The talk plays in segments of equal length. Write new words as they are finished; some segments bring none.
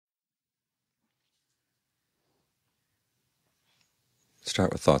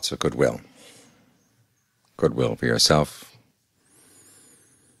Start with thoughts of goodwill. Goodwill for yourself,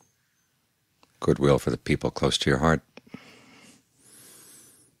 goodwill for the people close to your heart,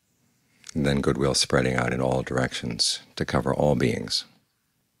 and then goodwill spreading out in all directions to cover all beings.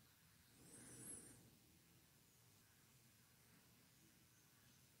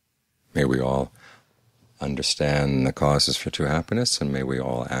 May we all understand the causes for true happiness, and may we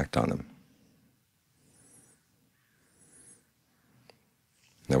all act on them.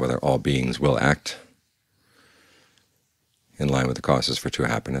 Now, whether all beings will act in line with the causes for true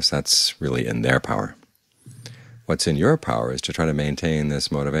happiness, that's really in their power. What's in your power is to try to maintain this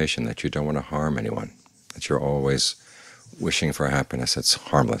motivation that you don't want to harm anyone, that you're always wishing for a happiness that's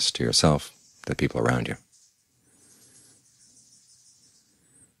harmless to yourself, the people around you.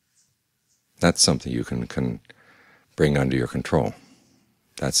 That's something you can bring under your control.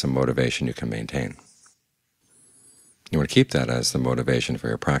 That's a motivation you can maintain. You want to keep that as the motivation for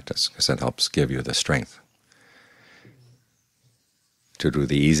your practice, because that helps give you the strength to do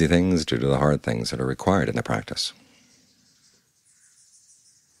the easy things, to do the hard things that are required in the practice.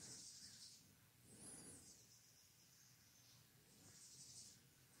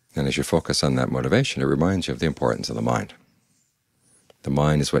 And as you focus on that motivation, it reminds you of the importance of the mind. The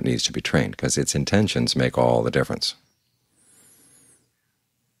mind is what needs to be trained, because its intentions make all the difference.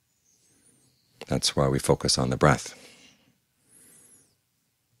 That's why we focus on the breath,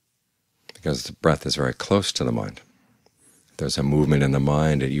 because the breath is very close to the mind. If there's a movement in the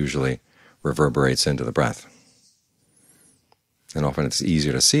mind, it usually reverberates into the breath. And often it's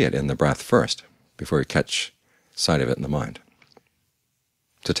easier to see it in the breath first, before you catch sight of it in the mind.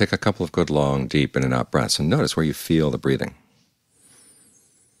 So take a couple of good, long, deep in and out breaths, and notice where you feel the breathing.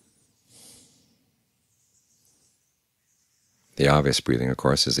 The obvious breathing, of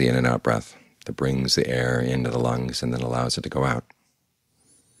course, is the in and out breath that brings the air into the lungs and then allows it to go out.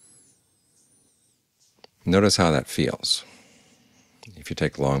 Notice how that feels. If you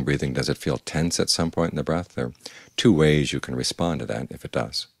take long breathing, does it feel tense at some point in the breath? There are two ways you can respond to that if it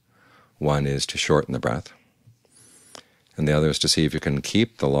does. One is to shorten the breath, and the other is to see if you can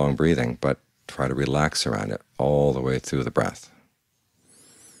keep the long breathing but try to relax around it all the way through the breath.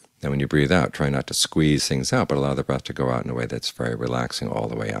 Now when you breathe out, try not to squeeze things out, but allow the breath to go out in a way that's very relaxing all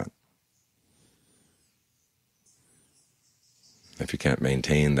the way out. If you can't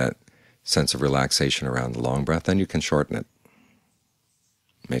maintain that sense of relaxation around the long breath, then you can shorten it.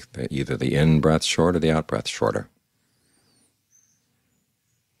 Make either the in-breath short or the out-breath shorter.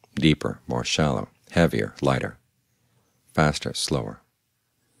 Deeper, more shallow, heavier, lighter, faster, slower.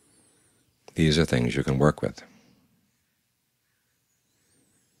 These are things you can work with.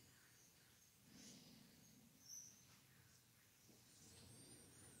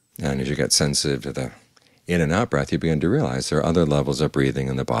 And as you get sensitive to the in and out breath, you begin to realize there are other levels of breathing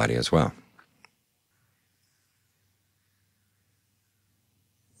in the body as well.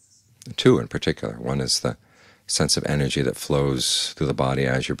 Two in particular. One is the sense of energy that flows through the body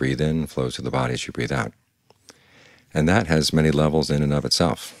as you breathe in, flows through the body as you breathe out. And that has many levels in and of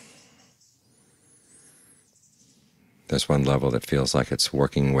itself. There's one level that feels like it's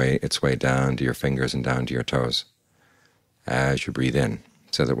working its way down to your fingers and down to your toes as you breathe in,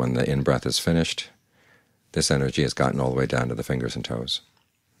 so that when the in-breath is finished, this energy has gotten all the way down to the fingers and toes,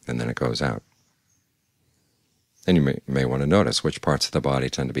 and then it goes out. And you may want to notice which parts of the body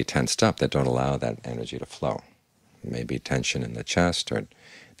tend to be tensed up that don't allow that energy to flow. It may be tension in the chest or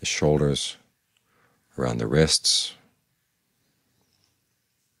the shoulders, around the wrists,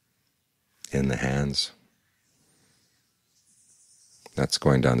 in the hands. That's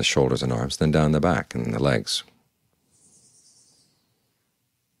going down the shoulders and arms, then down the back and the legs.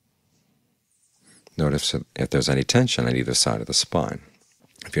 Notice if there's any tension on either side of the spine.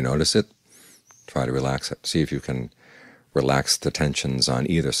 If you notice it, try to relax it. See if you can relax the tensions on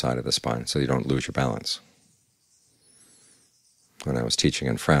either side of the spine so you don't lose your balance. When I was teaching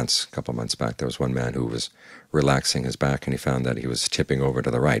in France a couple months back, there was one man who was relaxing his back, and he found that he was tipping over to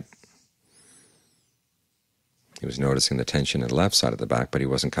the right. He was noticing the tension in the left side of the back, but he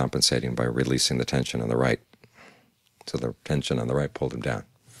wasn't compensating by releasing the tension on the right. So the tension on the right pulled him down.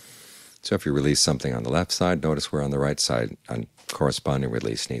 So if you release something on the left side, notice where on the right side a corresponding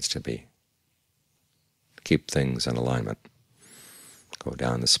release needs to be. Keep things in alignment. Go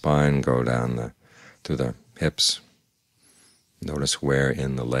down the spine, go down through the hips. Notice where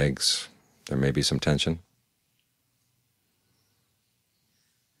in the legs there may be some tension.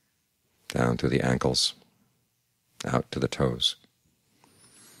 Down through the ankles, out to the toes.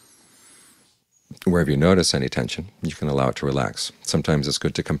 Wherever you notice any tension, you can allow it to relax. Sometimes it's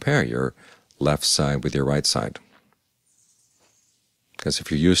good to compare your left side with your right side. Because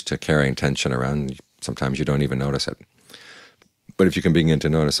if you're used to carrying tension around, sometimes you don't even notice it. But if you can begin to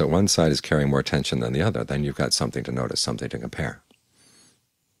notice that one side is carrying more tension than the other, then you've got something to notice, something to compare.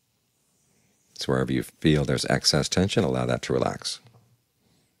 So wherever you feel there's excess tension, allow that to relax.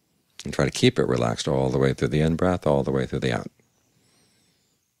 And try to keep it relaxed all the way through the in-breath, all the way through the out.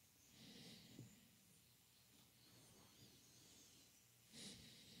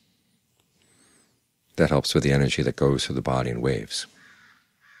 That helps with the energy that goes through the body in waves.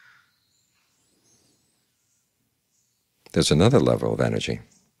 There's another level of energy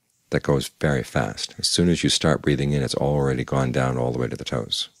that goes very fast. As soon as you start breathing in, it's already gone down all the way to the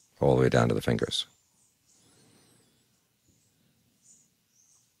toes, all the way down to the fingers.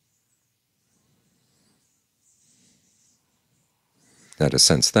 Now to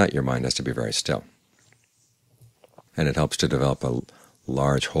sense that, your mind has to be very still. And it helps to develop a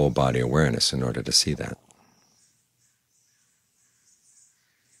large whole-body awareness in order to see that.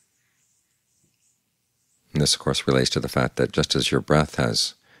 And this, of course, relates to the fact that just as your breath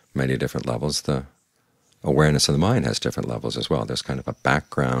has many different levels, the awareness of the mind has different levels as well. There's kind of a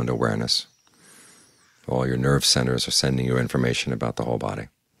background awareness. All your nerve centers are sending you information about the whole body.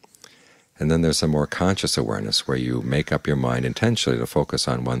 And then there's a more conscious awareness where you make up your mind intentionally to focus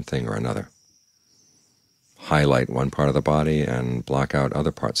on one thing or another. Highlight one part of the body and block out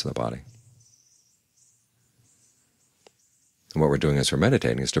other parts of the body. And what we're doing as we're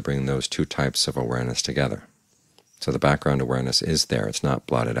meditating is to bring those two types of awareness together. So the background awareness is there, it's not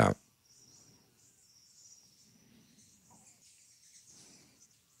blotted out.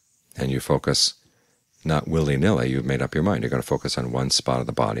 And you focus not willy-nilly, you've made up your mind. You're going to focus on one spot of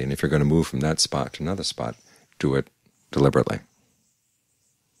the body, and if you're going to move from that spot to another spot, do it deliberately.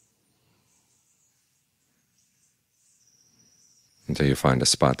 Until you find a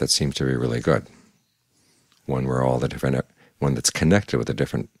spot that seems to be really good, one where all the different, one that's connected with the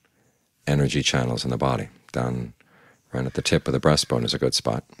different energy channels in the body. Down right at the tip of the breastbone is a good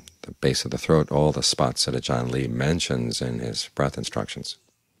spot. The base of the throat, all the spots that Ajahn Lee mentions in his breath instructions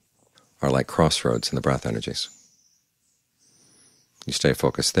are like crossroads in the breath energies. You stay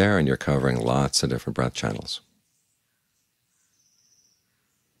focused there, and you're covering lots of different breath channels.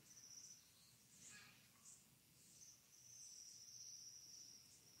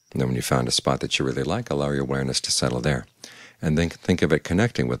 And then when you found a spot that you really like, allow your awareness to settle there. And then think of it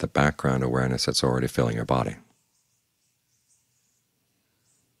connecting with the background awareness that's already filling your body.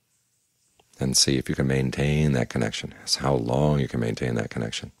 And see if you can maintain that connection. It's how long you can maintain that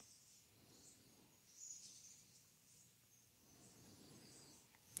connection.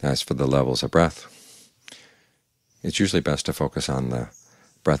 As for the levels of breath, it's usually best to focus on the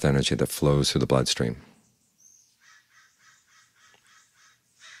breath energy that flows through the bloodstream.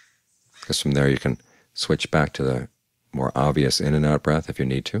 Because from there you can switch back to the more obvious in and out breath if you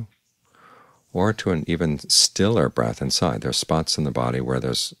need to, or to an even stiller breath inside. There are spots in the body where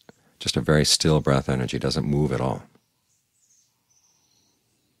there's just a very still breath energy, doesn't move at all.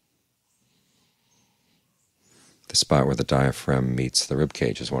 The spot where the diaphragm meets the rib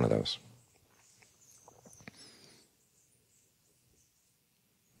cage is one of those.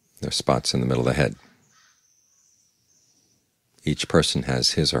 There are spots in the middle of the head. Each person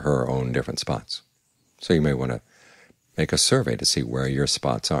has his or her own different spots. So you may want to make a survey to see where your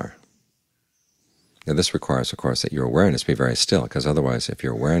spots are. Now this requires, of course, that your awareness be very still, because otherwise if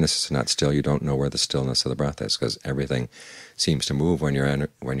your awareness is not still, you don't know where the stillness of the breath is, because everything seems to move when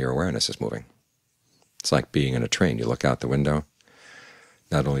your awareness is moving. It's like being in a train. You look out the window.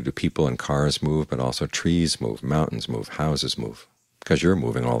 Not only do people and cars move, but also trees move, mountains move, houses move, because you're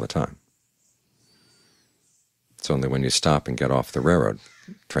moving all the time. It's only when you stop and get off the railroad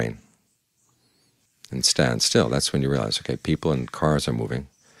train and stand still, that's when you realize, okay, people and cars are moving,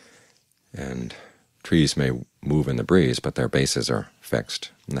 and trees may move in the breeze, but their bases are fixed,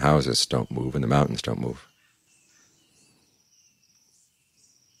 and the houses don't move, and the mountains don't move.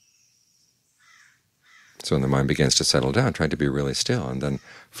 So when the mind begins to settle down, try to be really still, and then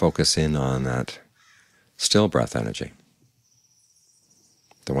focus in on that still breath energy,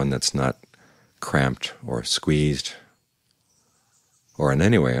 the one that's not cramped or squeezed or in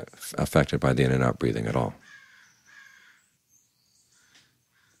any way affected by the in and out breathing at all.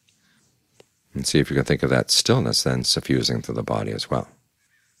 And see if you can think of that stillness then suffusing through the body as well.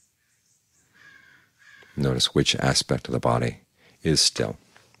 Notice which aspect of the body is still.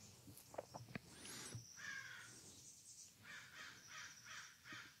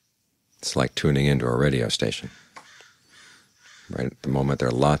 It's like tuning into a radio station. Right at the moment there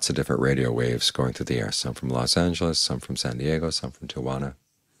are lots of different radio waves going through the air, some from Los Angeles, some from San Diego, some from Tijuana.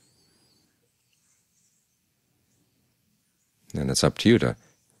 And it's up to you to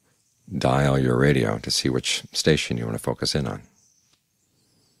dial your radio to see which station you want to focus in on.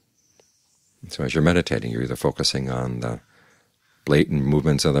 So as you're meditating, you're either focusing on the blatant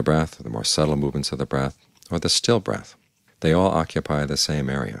movements of the breath, the more subtle movements of the breath, or the still breath. They all occupy the same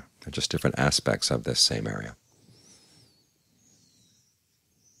area. They're just different aspects of this same area.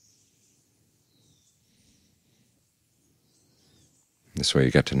 This way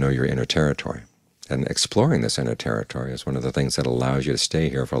you get to know your inner territory. And exploring this inner territory is one of the things that allows you to stay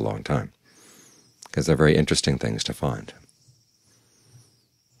here for a long time, because they're very interesting things to find.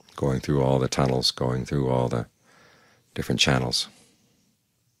 Going through all the tunnels, going through all the different channels.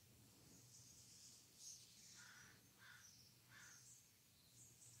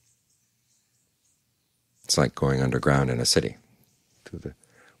 It's like going underground in a city,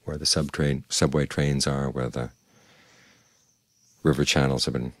 where the subway trains are, where the river channels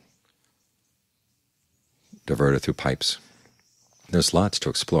have been diverted through pipes. There's lots to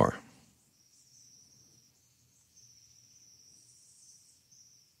explore.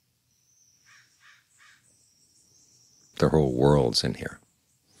 There are whole worlds in here.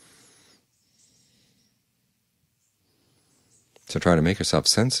 So try to make yourself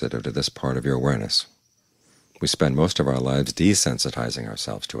sensitive to this part of your awareness. We spend most of our lives desensitizing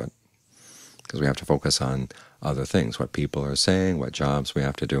ourselves to it, because we have to focus on other things, what people are saying, what jobs we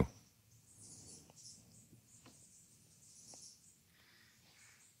have to do.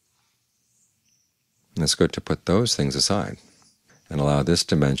 And it's good to put those things aside and allow this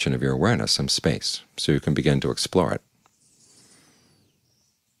dimension of your awareness some space so you can begin to explore it.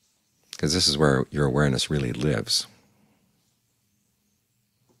 Because this is where your awareness really lives.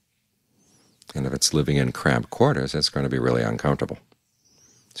 And if it's living in cramped quarters, it's going to be really uncomfortable.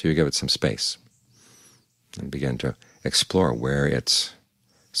 So you give it some space and begin to explore where its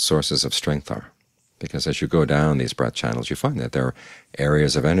sources of strength are. Because as you go down these breath channels, you find that there are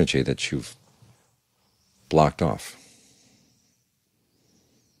areas of energy that you've blocked off.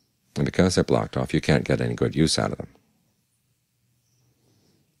 And because they're blocked off, you can't get any good use out of them.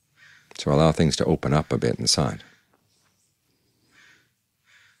 So allow things to open up a bit inside.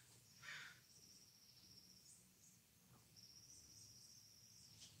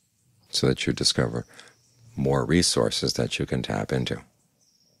 So that you discover more resources that you can tap into.